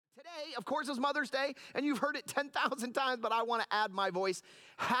today, of course, is Mother's Day, and you've heard it 10,000 times, but I want to add my voice.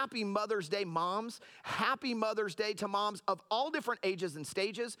 Happy Mother's Day, moms. Happy Mother's Day to moms of all different ages and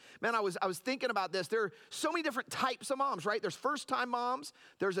stages. Man, I was thinking about this. There are so many different types of moms, right? There's first-time moms.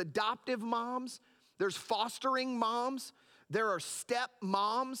 There's adoptive moms. There's fostering moms. There are step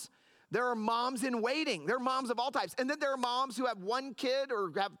moms. There are moms in waiting. There are moms of all types. And then there are moms who have one kid or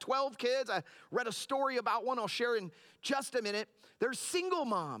have 12 kids. I read a story about one I'll share in just a minute. There's single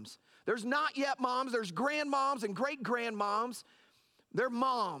moms. There's not yet moms. There's grandmoms and great-grandmoms. They're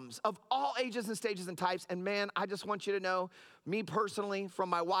moms of all ages and stages and types. And man, I just want you to know, me personally, from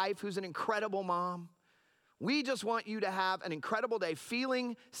my wife, who's an incredible mom, we just want you to have an incredible day,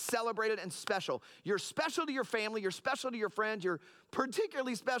 feeling celebrated and special. You're special to your family. You're special to your friends. You're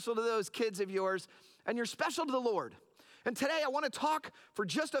particularly special to those kids of yours. And you're special to the Lord. And today I want to talk for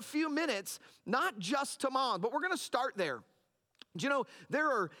just a few minutes, not just to moms, but we're going to start there. Do you know,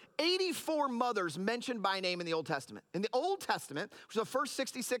 there are 84 mothers mentioned by name in the Old Testament. In the Old Testament, which is the first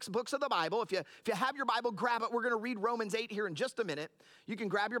 66 books of the Bible, if you have your Bible, grab it. We're going to read Romans 8 here in just a minute. You can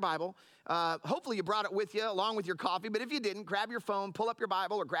grab your Bible. Hopefully you brought it with you along with your coffee, but if you didn't, grab your phone, pull up your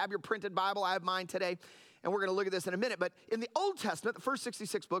Bible, or grab your printed Bible. I have mine today, and we're going to look at this in a minute. But in the Old Testament, the first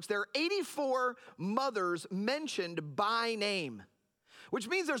 66 books, there are 84 mothers mentioned by name, which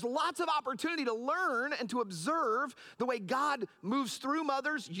means there's lots of opportunity to learn and to observe the way God moves through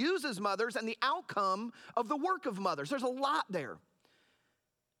mothers, uses mothers, and the outcome of the work of mothers. There's a lot there.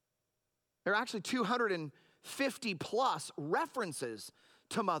 There are actually 250 plus references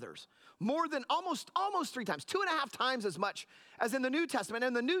to mothers. More than almost 3 times, 2.5 times as much as in the New Testament.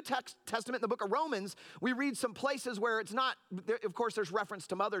 In the New Testament, in the book of Romans, we read some places where it's not, of course, there's reference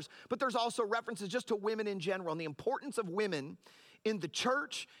to mothers, but there's also references just to women in general and the importance of women in the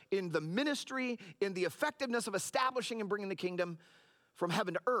church, in the ministry, in the effectiveness of establishing and bringing the kingdom from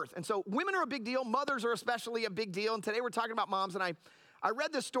heaven to earth. And so women are a big deal. Mothers are especially a big deal. And today we're talking about moms. And I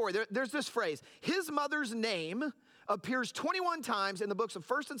read this story. There's this phrase. His mother's name appears 21 times in the books of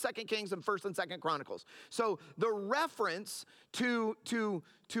 1st and 2nd Kings and 1st and 2nd Chronicles. So the reference to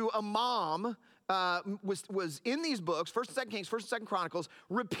a mom was in these books, 1st and 2nd Kings, 1st and 2nd Chronicles,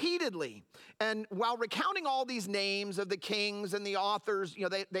 repeatedly. And while recounting all these names of the kings and the authors, you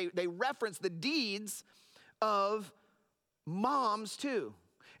know, they reference the deeds of moms too.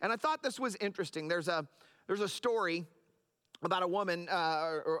 And I thought this was interesting. There's a story about a woman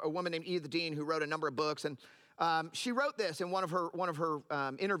named Edith Dean who wrote a number of books, and she wrote this in one of her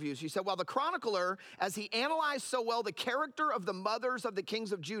interviews. She said, "While the chronicler, as he analyzed so well the character of the mothers of the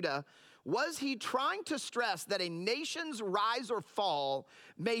kings of Judah, was he trying to stress that a nation's rise or fall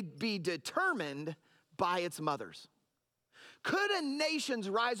may be determined by its mothers?" Could a nation's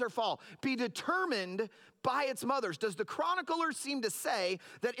rise or fall be determined by its mothers? Does the chronicler seem to say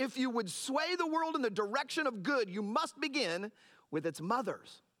that if you would sway the world in the direction of good, you must begin with its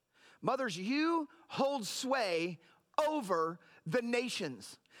mothers? Mothers, you hold sway over the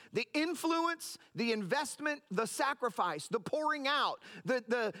nations. The influence, the investment, the sacrifice, the pouring out,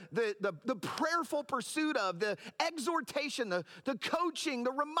 the prayerful pursuit of, the exhortation, the coaching,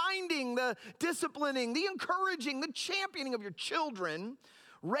 the reminding, the disciplining, the encouraging, the championing of your children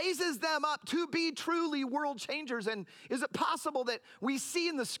raises them up to be truly world changers. And is it possible that we see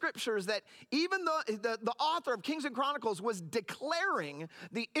in the scriptures that even the author of Kings and Chronicles was declaring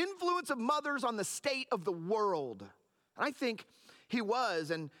the influence of mothers on the state of the world? And I think he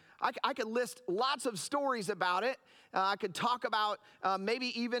was, and I could list lots of stories about it. I could talk about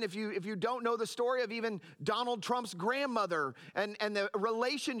maybe even if you don't know the story of even Donald Trump's grandmother and the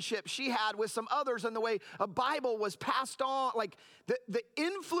relationship she had with some others and the way a Bible was passed on. Like the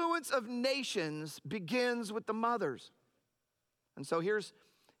influence of nations begins with the mothers. And so here's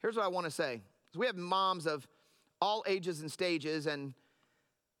what I want to say. We have moms of all ages and stages, and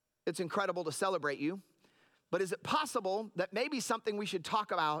it's incredible to celebrate you. But is it possible that maybe something we should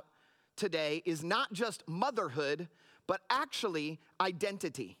talk about today is not just motherhood, but actually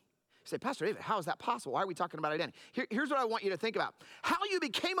identity? You say, Pastor David, how is that possible? Why are we talking about identity? Here's what I want you to think about. How you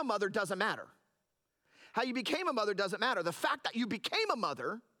became a mother doesn't matter. How you became a mother doesn't matter. The fact that you became a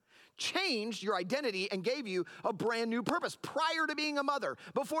mother changed your identity and gave you a brand new purpose. Prior to being a mother,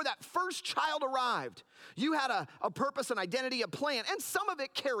 before that first child arrived, you had a purpose, an identity, a plan, and some of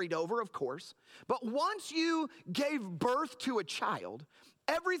it carried over, of course. But once you gave birth to a child,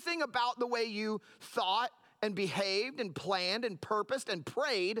 everything about the way you thought and behaved and planned and purposed and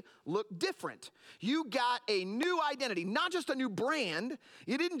prayed looked different. You got a new identity, not just a new brand.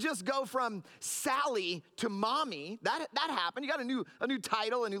 You didn't just go from Sally to Mommy. That happened. You got a new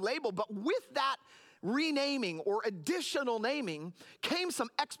title, a new label. But with that renaming or additional naming came some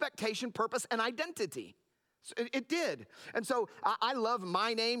expectation, purpose, and identity. So it did. And so I love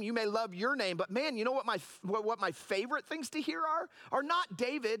my name. You may love your name. But man, you know what my favorite things to hear are not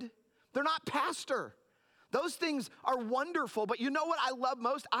David. They're not pastor. Those things are wonderful. But you know what I love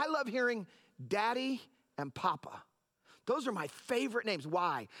most? I love hearing daddy and papa. Those are my favorite names.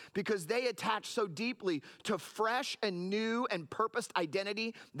 Why? Because they attach so deeply to fresh and new and purposed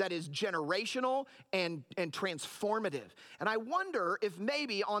identity that is generational and transformative. And I wonder if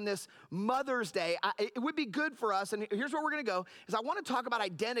maybe on this Mother's Day, it would be good for us, and here's where we're going to go, is I want to talk about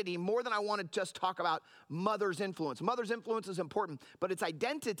identity more than I want to just talk about mother's influence. Mother's influence is important, but it's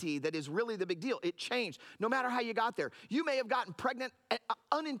identity that is really the big deal. It changed no matter how you got there. You may have gotten pregnant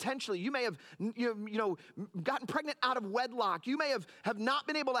unintentionally. You may have gotten pregnant out of wedlock. You may have not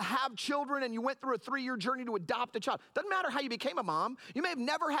been able to have children and you went through a 3-year journey to adopt a child. Doesn't matter how you became a mom. You may have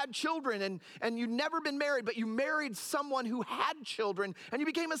never had children and you've never been married, but you married someone who had children and you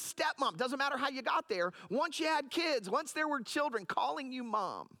became a stepmom. Doesn't matter how you got there. Once you had kids, once there were children calling you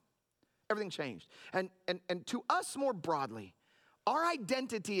mom, everything changed. And to us more broadly, our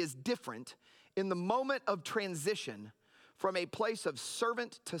identity is different in the moment of transition from a place of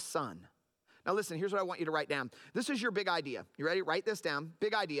servant to son. Now listen, here's what I want you to write down. This is your big idea. You ready? Write this down.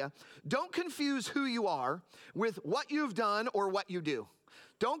 Big idea. Don't confuse who you are with what you've done or what you do.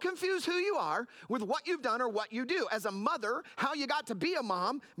 Don't confuse who you are with what you've done or what you do. As a mother, how you got to be a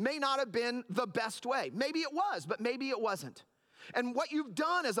mom may not have been the best way. Maybe it was, but maybe it wasn't. And what you've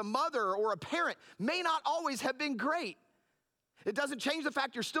done as a mother or a parent may not always have been great. It doesn't change the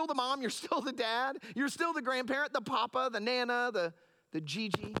fact you're still the mom, you're still the dad, you're still the grandparent, the papa, the nana, the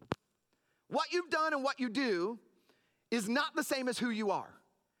Gigi. What you've done and what you do is not the same as who you are.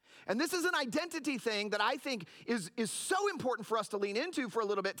 And this is an identity thing that I think is so important for us to lean into for a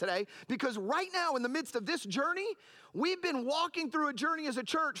little bit today, because right now in the midst of this journey, we've been walking through a journey as a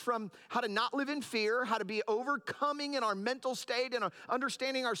church from how to not live in fear, how to be overcoming in our mental state and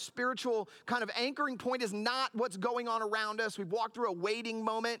understanding our spiritual kind of anchoring point is not what's going on around us. We've walked through a waiting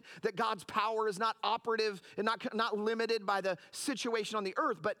moment that God's power is not operative and not limited by the situation on the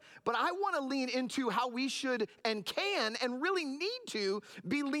earth. But I want to lean into how we should and can and really need to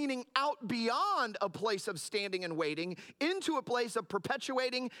be leaning out beyond a place of standing and waiting into a place of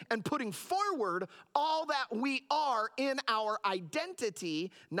perpetuating and putting forward all that we are in our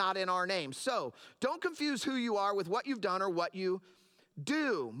identity, not in our name. So don't confuse who you are with what you've done or what you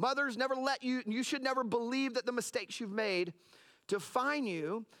do. Mothers, you should never believe that the mistakes you've made define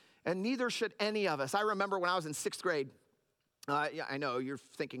you, and neither should any of us. I remember when I was in 6th grade. Yeah, I know you're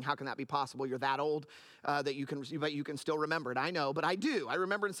thinking, how can that be possible? You're that old that you can still remember it. I know, but I do. I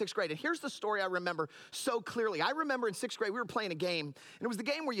remember in 6th grade. And here's the story I remember so clearly. I remember in 6th grade, we were playing a game, and it was the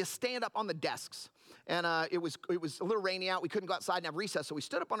game where you stand up on the desks. And it was a little rainy out. We couldn't go outside and have recess, so we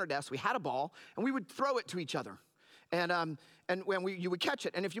stood up on our desks. We had a ball, and we would throw it to each other. And when you would catch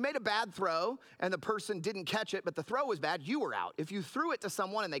it. And if you made a bad throw and the person didn't catch it, but the throw was bad, you were out. If you threw it to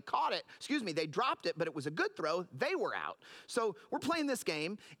someone and they caught it, they dropped it, but it was a good throw, they were out. So we're playing this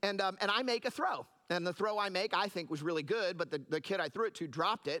game, and I make a throw. And the throw I make, I think, was really good, but the kid I threw it to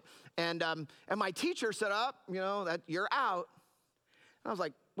dropped it. And my teacher said, that you're out. And I was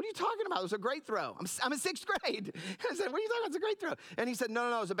like, what are you talking about? It was a great throw. I'm in 6th grade. I said, what are you talking about? It's a great throw. And he said,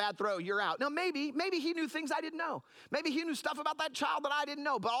 no, it was a bad throw. You're out. Now, maybe he knew things I didn't know. Maybe he knew stuff about that child that I didn't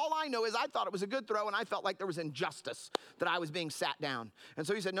know. But all I know is I thought it was a good throw, and I felt like there was injustice, that I was being sat down. And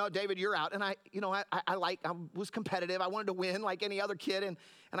so he said, no, David, you're out. And I was competitive. I wanted to win like any other kid. And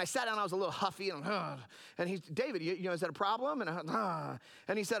I sat down. I was a little huffy. And he said, David, is that a problem?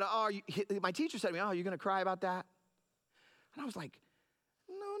 And he said, my teacher said to me, you're going to cry about that? And I was like,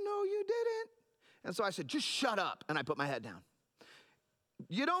 no, you didn't. And so I said, just shut up. And I put my head down.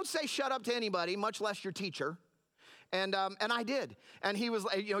 You don't say shut up to anybody, much less your teacher. And I did. And he was,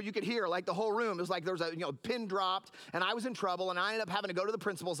 you could hear like the whole room. It was like there was a pin dropped, and I was in trouble, and I ended up having to go to the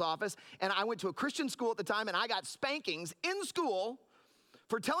principal's office. And I went to a Christian school at the time, and I got spankings in school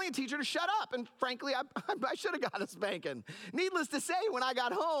for telling a teacher to shut up. And frankly, I should have got a spanking. Needless to say, when I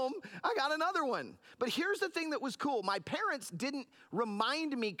got home, I got another one. But here's the thing that was cool. My parents didn't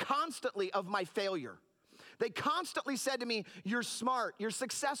remind me constantly of my failure. They constantly said to me, you're smart, you're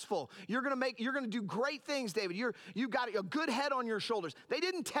successful, you're gonna do great things, David. You've got a good head on your shoulders. They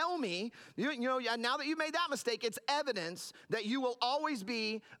didn't tell me, now that you made that mistake, it's evidence that you will always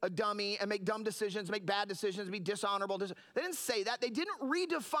be a dummy and make dumb decisions, make bad decisions, be dishonorable. They didn't say that. They didn't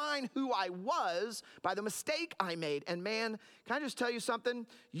redefine who I was by the mistake I made. And man, can I just tell you something?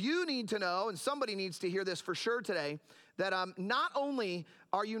 You need to know, and somebody needs to hear this for sure today, that not only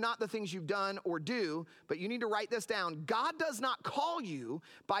are you not the things you've done or do, but you need to write this down. God does not call you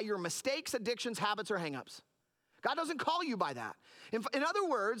by your mistakes, addictions, habits, or hangups. God doesn't call you by that. In other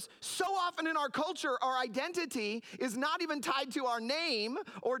words, so often in our culture, our identity is not even tied to our name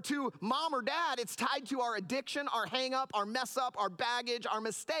or to mom or dad. It's tied to our addiction, our hang up, our mess up, our baggage, our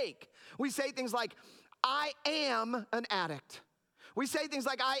mistake. We say things like, I am an addict. We say things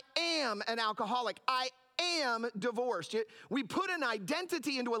like, I am an alcoholic. I am divorced. We put an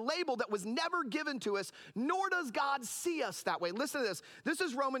identity into a label that was never given to us, nor does God see us that way. Listen to this. This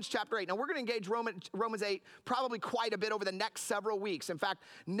is Romans chapter 8. Now, we're going to engage Romans 8 probably quite a bit over the next several weeks. In fact,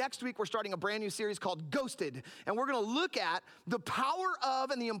 next week we're starting a brand new series called Ghosted, and we're going to look at the power of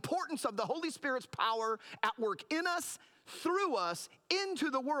and the importance of the Holy Spirit's power at work in us, through us,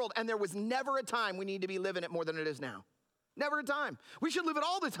 into the world, and there was never a time we need to be living it more than it is now. Never a time. We should live it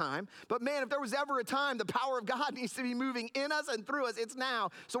all the time, but man, if there was ever a time the power of God needs to be moving in us and through us, it's now.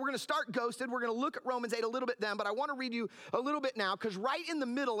 So we're going to start Ghosted. We're going to look at Romans 8 a little bit then, but I want to read you a little bit now, because right in the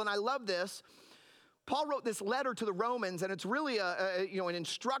middle, and I love this, Paul wrote this letter to the Romans, and it's really an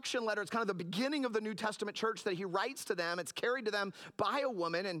instruction letter. It's kind of the beginning of the New Testament church that he writes to them. It's carried to them by a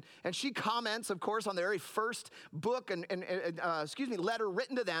woman, and she comments, of course, on the very first book letter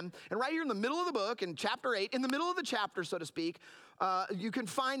written to them. And right here in the middle of the book, in chapter 8, in the middle of the chapter, so to speak, you can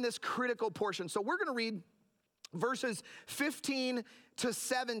find this critical portion. So we're going to read verses 15 to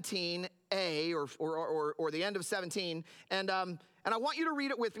 17a, or the end of 17, and I want you to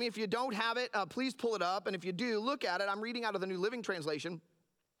read it with me. If you don't have it, please pull it up. And if you do, look at it. I'm reading out of the New Living Translation.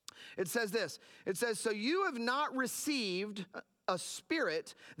 It says this. It says, so you have not received a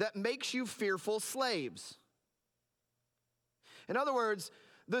spirit that makes you fearful slaves. In other words,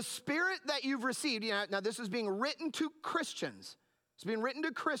 the spirit that you've received, now this is being written to Christians. It's being written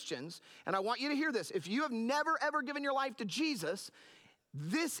to Christians. And I want you to hear this. If you have never, ever given your life to Jesus,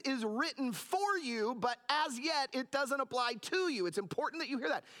 this is written for you, but as yet, it doesn't apply to you. It's important that you hear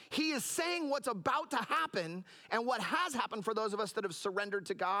that. He is saying what's about to happen and what has happened for those of us that have surrendered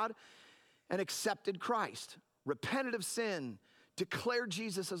to God and accepted Christ, repented of sin, declared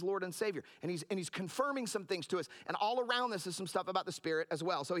Jesus as Lord and Savior. And he's confirming some things to us. And all around this is some stuff about the Spirit as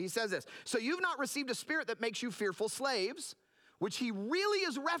well. So he says this, so you've not received a spirit that makes you fearful slaves, which he really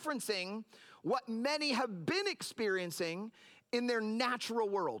is referencing what many have been experiencing in their natural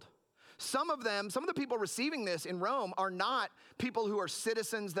world. Some of the people receiving this in Rome are not people who are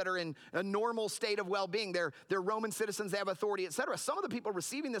citizens that are in a normal state of well-being. They're Roman citizens, they have authority, etc. Some of the people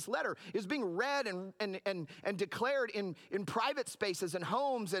receiving this letter is being read and declared in private spaces and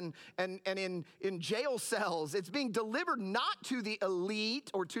homes and in jail cells. It's being delivered not to the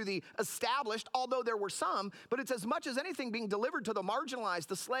elite or to the established, although there were some, but it's as much as anything being delivered to the marginalized,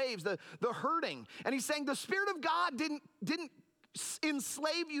 the slaves, the hurting. And he's saying the Spirit of God didn't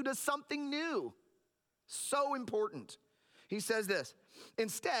enslave you to something new. So important. He says this,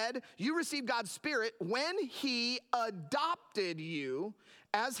 instead, you received God's Spirit when he adopted you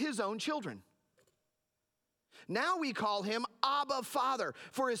as his own children. Now we call him Abba, Father,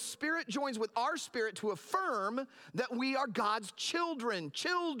 for his Spirit joins with our spirit to affirm that we are God's children.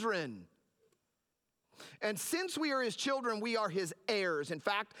 And since we are his children, we are his heirs. In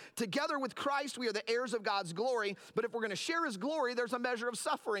fact, together with Christ, we are the heirs of God's glory. But if we're going to share his glory, there's a measure of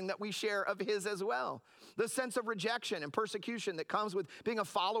suffering that we share of his as well. The sense of rejection and persecution that comes with being a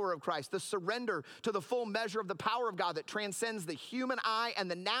follower of Christ. The surrender to the full measure of the power of God that transcends the human eye and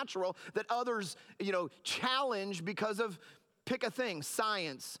the natural that others, challenge because of, pick a thing,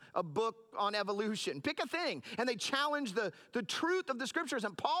 science, a book on evolution, pick a thing. And they challenge the truth of the scriptures.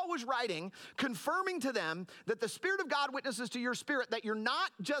 And Paul was writing, confirming to them that the Spirit of God witnesses to your spirit that you're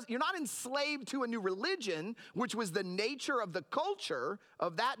not enslaved to a new religion, which was the nature of the culture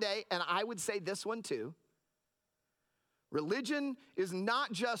of that day. And I would say this one too. Religion is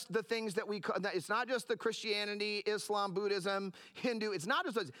not just the things that it's not just the Christianity, Islam, Buddhism, Hindu. It's not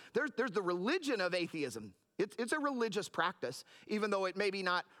just those. There's the religion of atheism. It's a religious practice, even though it may be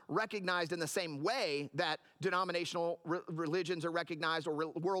not recognized in the same way that denominational religions are recognized or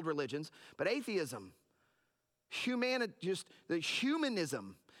world religions. But atheism, the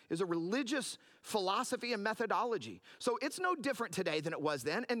humanism is a religious philosophy and methodology. So it's no different today than it was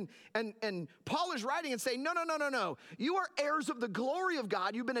then. And Paul is writing and saying, no. You are heirs of the glory of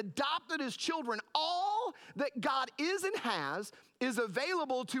God. You've been adopted as children. All that God is and has is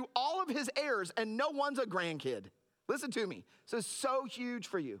available to all of his heirs, and no one's a grandkid. Listen to me. This is so huge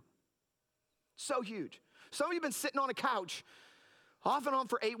for you. So huge. Some of you have been sitting on a couch off and on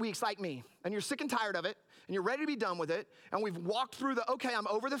for 8 weeks like me, and you're sick and tired of it, and you're ready to be done with it, and we've walked through okay, I'm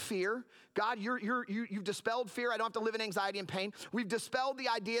over the fear. God, you've dispelled fear. I don't have to live in anxiety and pain. We've dispelled the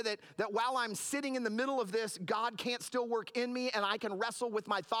idea that while I'm sitting in the middle of this, God can't still work in me, and I can wrestle with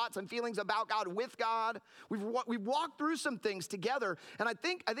my thoughts and feelings about God with God. We've walked through some things together, and I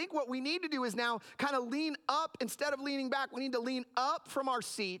think what we need to do is now kind of lean up instead of leaning back. We need to lean up from our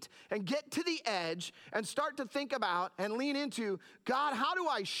seat and get to the edge and start to think about and lean into, God, how do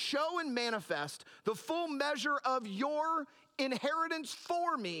I show and manifest the full measure of your inheritance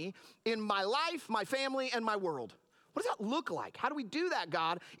for me in my life, my family, and my world? What does that look like? How do we do that,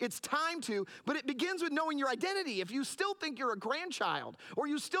 God? It's time to, but it begins with knowing your identity. If you still think you're a grandchild, or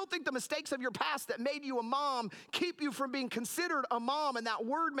you still think the mistakes of your past that made you a mom keep you from being considered a mom, and that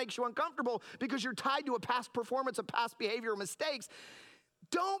word makes you uncomfortable because you're tied to a past performance, a past behavior, or mistakes,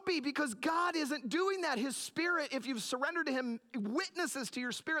 don't be, because God isn't doing that. His Spirit, if you've surrendered to him, witnesses to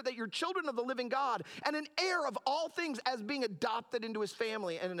your spirit that you're children of the living God and an heir of all things as being adopted into his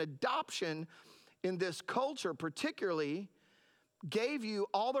family. And an adoption in this culture particularly gave you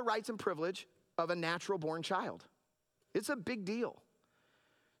all the rights and privilege of a natural born child. It's a big deal.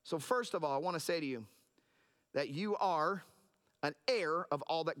 So first of all, I want to say to you that you are an heir of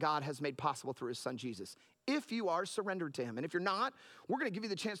all that God has made possible through his son Jesus, if you are surrendered to him. And if you're not, we're going to give you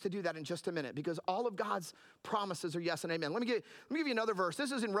the chance to do that in just a minute, because all of God's promises are yes and amen. Let me give you another verse.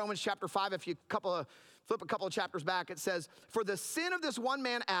 This is in Romans chapter 5. If you flip a couple of chapters back, it says, for the sin of this one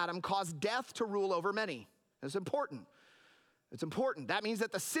man, Adam, caused death to rule over many. It's important. It's important. That means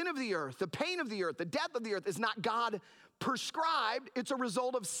that the sin of the earth, the pain of the earth, the death of the earth is not God prescribed. It's a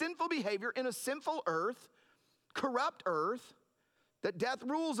result of sinful behavior in a sinful earth, corrupt earth, that death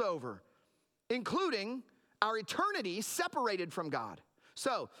rules over, including our eternity separated from God.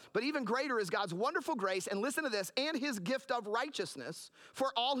 So, but even greater is God's wonderful grace, and listen to this, and his gift of righteousness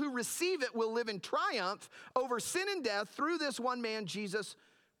for all who receive it will live in triumph over sin and death through this one man, Jesus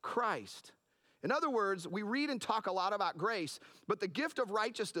Christ. In other words, we read and talk a lot about grace, but the gift of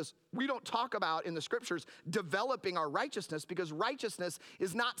righteousness, we don't talk about in the scriptures developing our righteousness, because righteousness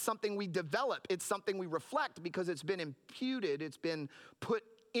is not something we develop. It's something we reflect because it's been imputed, it's been put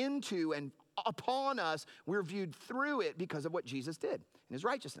into and upon us. We're viewed through it because of what Jesus did in his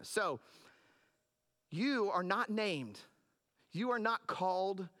righteousness. So you are not named. You are not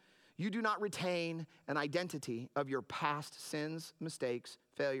called. You do not retain an identity of your past sins, mistakes,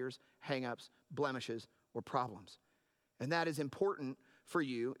 failures, hang-ups, blemishes, or problems. And that is important for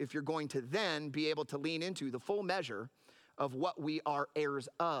you if you're going to then be able to lean into the full measure of what we are heirs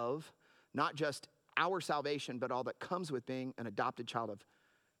of, not just our salvation, but all that comes with being an adopted child of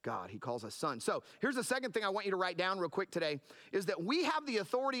God. He calls us son. So here's the second thing I want you to write down real quick today, is that we have the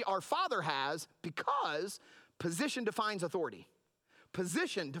authority our Father has because position defines authority.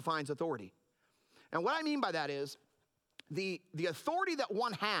 Position defines authority. And what I mean by that is the authority that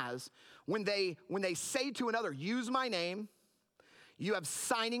one has when they say to another, use my name. You have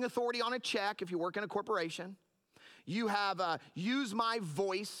signing authority on a check if you work in a corporation. You have use my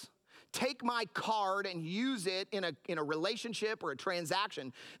voice. Take my card and use it in a relationship or a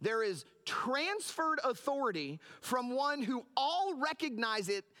transaction. There is transferred authority from one who all recognize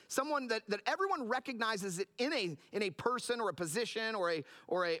it, someone that everyone recognizes it in a person or a position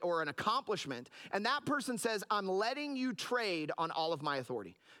or an accomplishment. And that person says, I'm letting you trade on all of my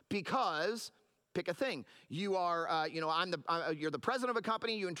authority because pick a thing. You are, you're the president of a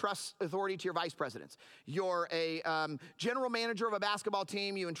company. You entrust authority to your vice presidents. You're a general manager of a basketball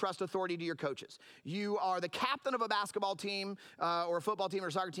team. You entrust authority to your coaches. You are the captain of a basketball team or a football team or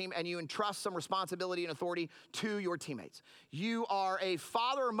a soccer team, and you entrust some responsibility and authority to your teammates. You are a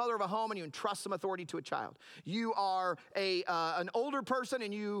father or mother of a home, and you entrust some authority to a child. You are an older person,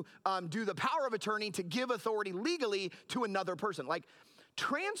 and you do the power of attorney to give authority legally to another person. Like,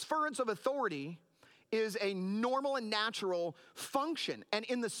 transference of authority is a normal and natural function. And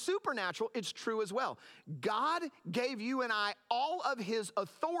in the supernatural, it's true as well. God gave you and I all of his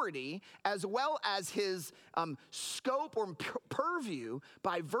authority as well as his scope or purview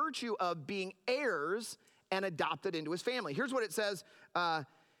by virtue of being heirs and adopted into his family. Here's what it says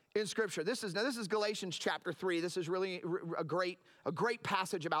in Scripture. This is Galatians chapter 3. This is really a great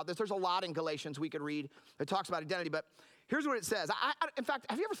passage about this. There's a lot in Galatians we could read that talks about identity, but here's what it says. In fact,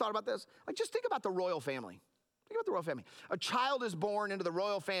 have you ever thought about this? Like, just think about the royal family. Think about the royal family. A child is born into the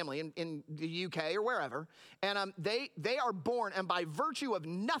royal family in the UK or wherever, and they are born, and by virtue of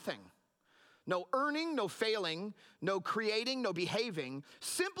nothing, no earning, no failing, no creating, no behaving,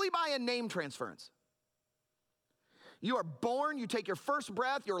 simply by a name transference. You are born, you take your first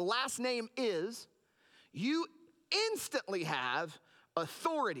breath, your last name is, you instantly have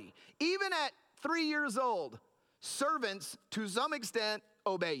authority. Even at 3 years old, servants, to some extent,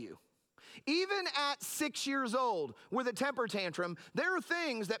 obey you. Even at 6 years old with a temper tantrum, there are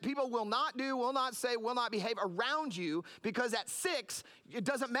things that people will not do, will not say, will not behave around you, because at 6, it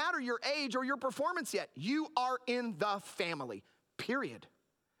doesn't matter your age or your performance yet. You are in the family, period.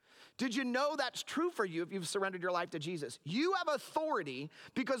 Did you know that's true for you if you've surrendered your life to Jesus? You have authority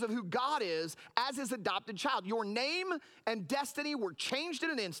because of who God is as his adopted child. Your name and destiny were changed in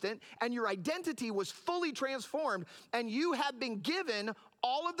an instant, and your identity was fully transformed, and you have been given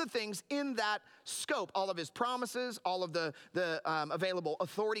all of the things in that scope. All of his promises, all of the available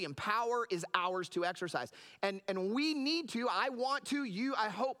authority and power is ours to exercise. And we need to, I want to, you, I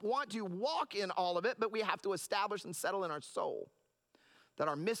hope, want to walk in all of it, but we have to establish and settle in our soul that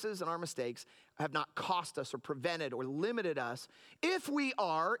our misses and our mistakes have not cost us or prevented or limited us. If we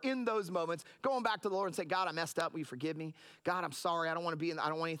are in those moments going back to the Lord and say, God, I messed up, will you forgive me? God, I'm sorry, I don't want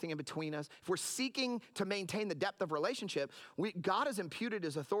anything in between us. If we're seeking to maintain the depth of relationship, God has imputed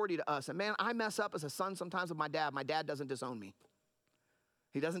his authority to us. And man, I mess up as a son sometimes with my dad. My dad doesn't disown me.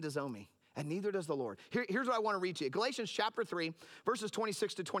 He doesn't disown me. And neither does the Lord. Here's what I want to read to you. Galatians chapter 3, verses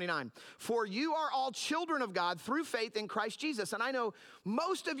 26 to 29. For you are all children of God through faith in Christ Jesus. And I know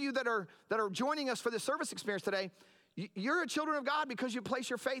most of you that are joining us for this service experience today, you're a children of God because you place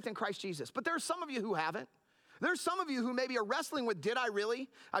your faith in Christ Jesus. But there are some of you who haven't. There's some of you who maybe are wrestling with, did I really?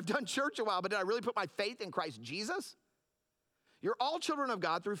 I've done church a while, but did I really put my faith in Christ Jesus? You're all children of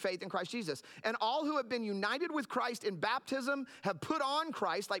God through faith in Christ Jesus. And all who have been united with Christ in baptism have put on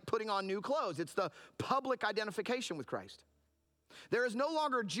Christ like putting on new clothes. It's the public identification with Christ. There is no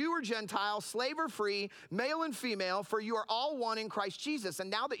longer Jew or Gentile, slave or free, male and female, for you are all one in Christ Jesus.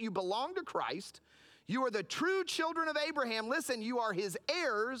 And now that you belong to Christ, you are the true children of Abraham. Listen, you are his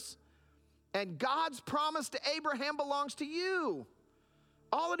heirs, and God's promise to Abraham belongs to you.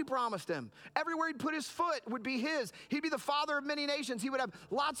 All that he promised him. Everywhere he'd put his foot would be his. He'd be the father of many nations. He would have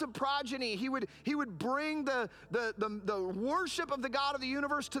lots of progeny. He would bring the worship of the God of the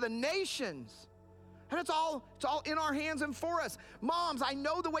universe to the nations. And it's all in our hands and for us. Moms, I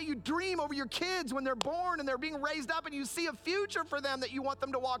know the way you dream over your kids when they're born and they're being raised up, and you see a future for them that you want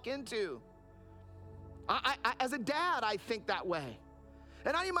them to walk into. I as a dad, I think that way.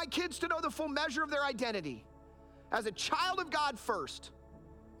 And I need my kids to know the full measure of their identity. As a child of God first.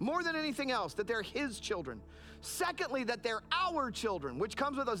 More than anything else, that they're his children. Secondly, that they're our children, which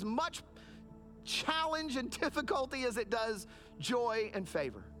comes with as much challenge and difficulty as it does joy and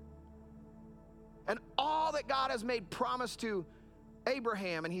favor. And all that God has made promise to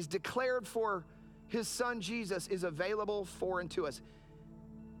Abraham and he's declared for his son Jesus is available for and to us.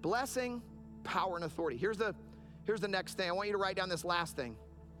 Blessing, power, and authority. Here's the next thing. I want you to write down this last thing.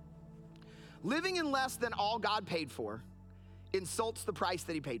 Living in less than all God paid for insults the price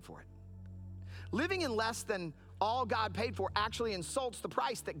that he paid for it. Living in less than all God paid for actually insults the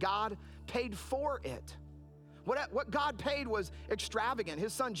price that God paid for it. What God paid was extravagant.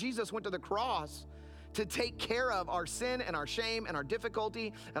 His son Jesus went to the cross to take care of our sin and our shame and our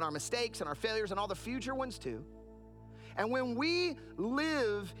difficulty and our mistakes and our failures and all the future ones too. And when we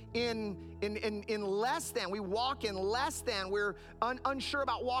live in less than, we walk in less than, we're unsure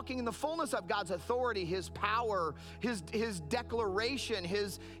about walking in the fullness of God's authority, his power, his declaration,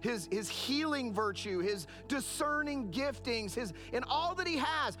 his healing virtue, his discerning giftings, and all that he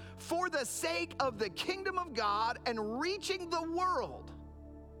has for the sake of the kingdom of God and reaching the world,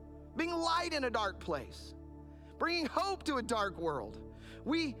 being light in a dark place, bringing hope to a dark world.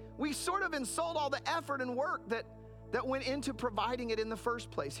 We sort of insult all the effort and work that went into providing it in the first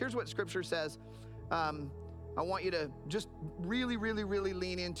place. Here's what Scripture says. I want you to just really, really, really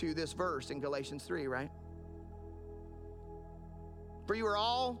lean into this verse in Galatians 3, right? For you are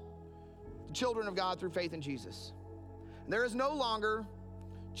all the children of God through faith in Jesus. And there is no longer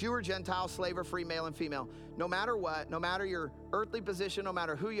Jew or Gentile, slave or free, male and female. No matter what, no matter your earthly position, no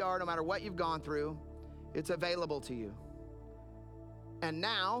matter who you are, no matter what you've gone through, it's available to you. And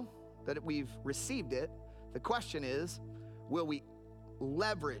now that we've received it, the question is, will we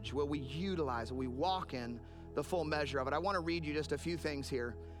leverage, will we utilize, will we walk in the full measure of it? I want to read you just a few things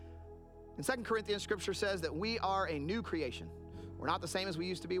here. In 2 Corinthians, Scripture says that we are a new creation. We're not the same as we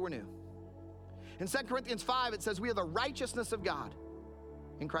used to be, we're new. In 2 Corinthians 5, it says we are the righteousness of God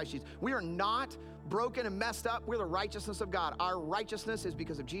in Christ Jesus. We are not broken and messed up. We're the righteousness of God. Our righteousness is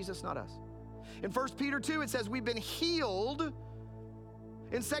because of Jesus, not us. In 1 Peter 2, it says we've been healed.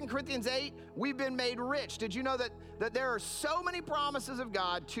 In 2 Corinthians 8, we've been made rich. Did you know that there are so many promises of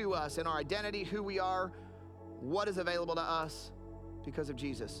God to us in our identity, who we are, what is available to us because of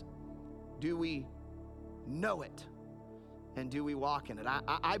Jesus? Do we know it? And do we walk in it?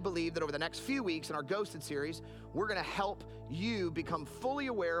 I believe that over the next few weeks in our Ghosted series, we're going to help you become fully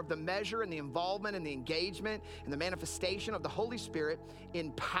aware of the measure and the involvement and the engagement and the manifestation of the Holy Spirit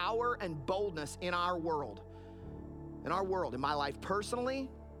in power and boldness in our world. In my life personally,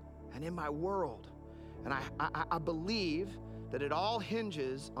 and in my world. And I believe that it all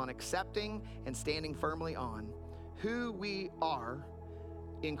hinges on accepting and standing firmly on who we are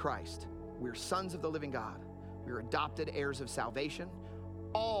in Christ. We're sons of the living God. We're adopted heirs of salvation.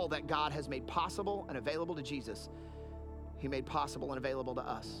 All that God has made possible and available to Jesus, he made possible and available to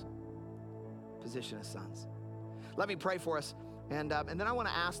us. Position as sons. Let me pray for us. And then I want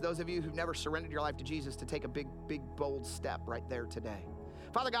to ask those of you who've never surrendered your life to Jesus to take a big, bold step right there today.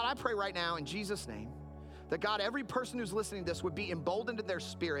 Father God, I pray right now in Jesus' name that God, every person who's listening to this would be emboldened in their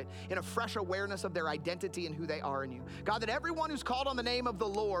spirit in a fresh awareness of their identity and who they are in you. God, that everyone who's called on the name of the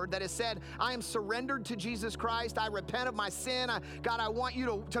Lord, that has said, I am surrendered to Jesus Christ, I repent of my sin, God, I want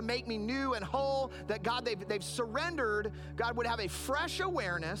you to make me new and whole, that God, they've surrendered, God would have a fresh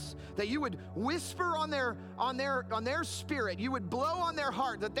awareness, that you would whisper on their spirit, you would blow on their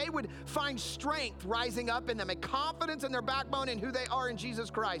heart, that they would find strength rising up in them, a confidence in their backbone in who they are in Jesus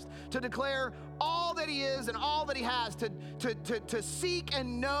Christ, to declare all that he is and all that he has, to seek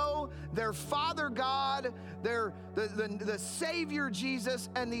and know their Father God, the Savior Jesus,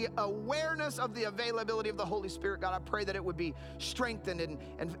 and the awareness of the availability of the Holy Spirit. God, I pray that it would be strengthened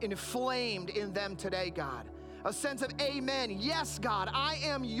and inflamed in them today, God. A sense of amen. Yes, God, I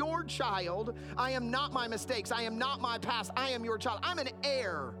am your child. I am not my mistakes. I am not my past. I am your child. I'm an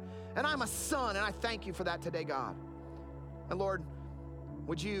heir and I'm a son, and I thank you for that today, God. And Lord,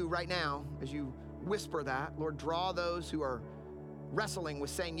 would you right now, as you whisper that, Lord, draw those who are wrestling with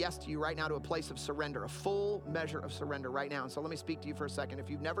saying yes to you right now to a place of surrender, a full measure of surrender right now. And so let me speak to you for a second. If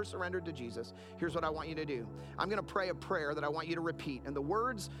you've never surrendered to Jesus, here's what I want you to do. I'm going to pray a prayer that I want you to repeat. And the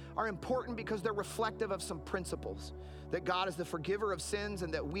words are important because they're reflective of some principles. That God is the forgiver of sins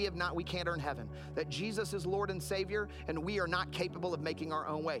and that we can't earn heaven. That Jesus is Lord and Savior and we are not capable of making our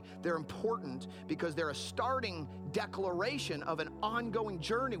own way. They're important because they're a starting declaration of an ongoing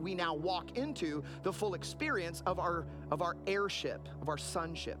journey we now walk into the full experience of our heirship, of our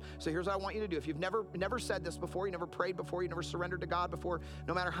sonship. So here's what I want you to do. If you've never said this before, you never prayed before, you never surrendered to God before,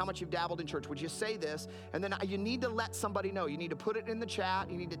 no matter how much you've dabbled in church, would you say this? And then you need to let somebody know. You need to put it in the chat.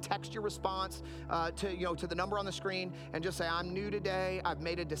 You need to text your response to the number on the screen and just say, I'm new today. I've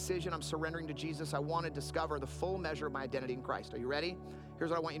made a decision. I'm surrendering to Jesus. I want to discover the full measure of my identity in Christ. Are you ready?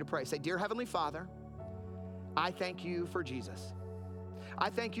 Here's what I want you to pray. Say, Dear Heavenly Father, I thank you for Jesus. I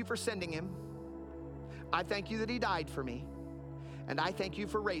thank you for sending him. I thank you that he died for me. And I thank you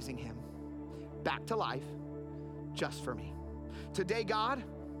for raising him back to life just for me. Today, God,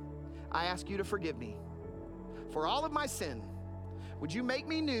 I ask you to forgive me for all of my sin. Would you make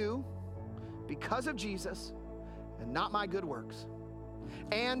me new because of Jesus and not my good works?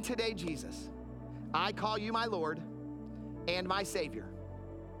 And today, Jesus, I call you my Lord and my Savior.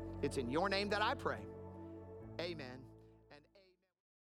 It's in your name that I pray. Amen.